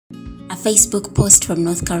A Facebook post from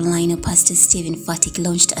North Carolina Pastor Stephen Furtick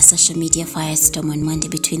launched a social media firestorm on Monday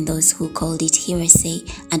between those who called it heresy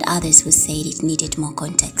and others who said it needed more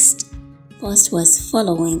context. The post was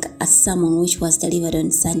following a sermon which was delivered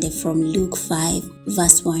on Sunday from Luke 5,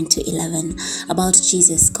 verse 1 to 11, about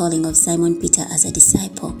Jesus' calling of Simon Peter as a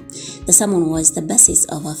disciple. The sermon was the basis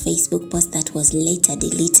of a Facebook post that was later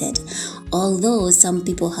deleted, although some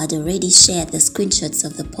people had already shared the screenshots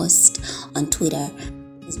of the post on Twitter.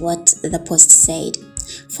 Is what the post said.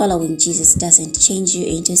 Following Jesus doesn't change you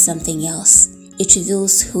into something else. It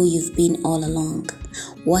reveals who you've been all along.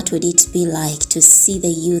 What would it be like to see the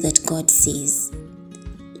you that God sees?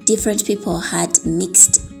 Different people had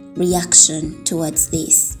mixed reaction towards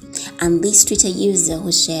this, and this Twitter user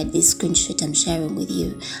who shared this screenshot I'm sharing with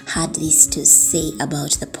you had this to say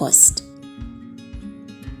about the post.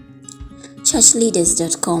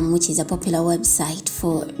 Churchleaders.com, which is a popular website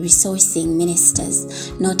for resourcing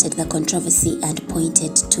ministers, noted the controversy and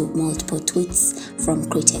pointed to multiple tweets from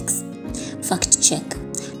critics. Fact check.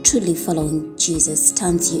 Truly following Jesus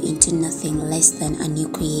turns you into nothing less than a new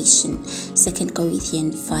creation. 2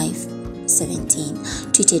 Corinthians 5:17.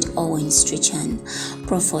 Tweeted Owen Strachan,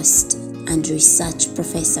 Provost and Research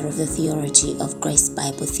Professor of the Theology of Grace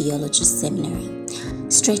Bible Theology Seminary.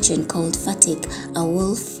 Strachan called Furtick a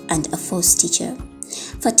wolf and a false teacher.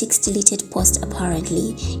 Furtick's deleted post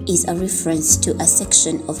apparently is a reference to a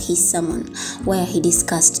section of his sermon where he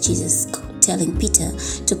discussed Jesus telling Peter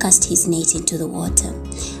to cast his net into the water.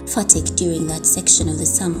 Furtick, during that section of the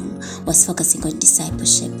sermon, was focusing on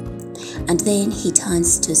discipleship. And then he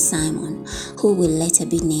turns to Simon, who will later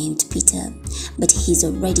be named Peter, but he's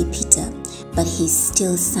already Peter, but he's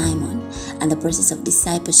still Simon, and the process of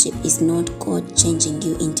discipleship is not God changing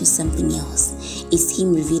you into something else, it's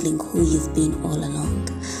Him revealing who you've been all along,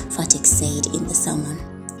 Furtick said in the sermon.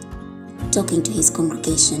 Talking to his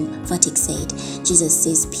congregation, Furtick said, Jesus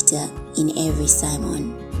sees Peter in every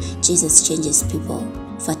Simon. Jesus changes people,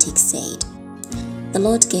 Furtick said. The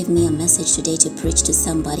Lord gave me a message today to preach to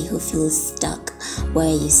somebody who feels stuck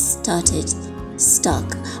where you started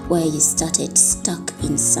stuck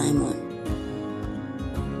in Simon.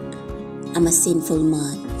 I'm a sinful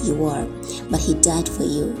man, you are, but He died for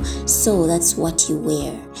you, so that's what you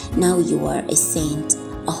were. Now you are a saint,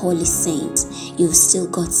 a holy saint. You've still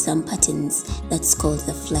got some patterns that's called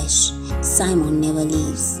the flesh. Simon never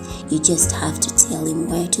leaves. You just have to tell him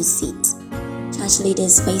where to sit. Church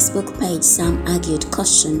Leaders Facebook page, some argued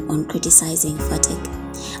caution on criticizing Furtick.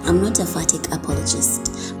 I'm not a Furtick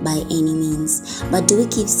apologist by any means, but do we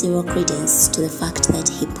give zero credence to the fact that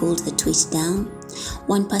he pulled the tweet down?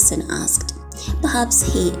 One person asked.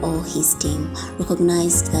 Perhaps he or his team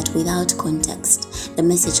recognized that without context, the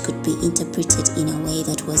message could be interpreted in a way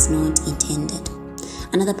that was not intended.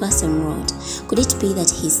 Another person wrote, could it be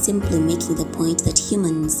that he's simply making the point that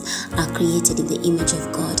humans are created in the image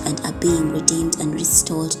of God and are being redeemed and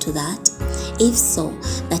restored to that? If so,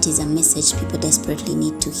 that is a message people desperately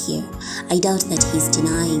need to hear. I doubt that he's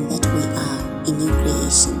denying that we are a new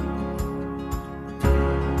creation.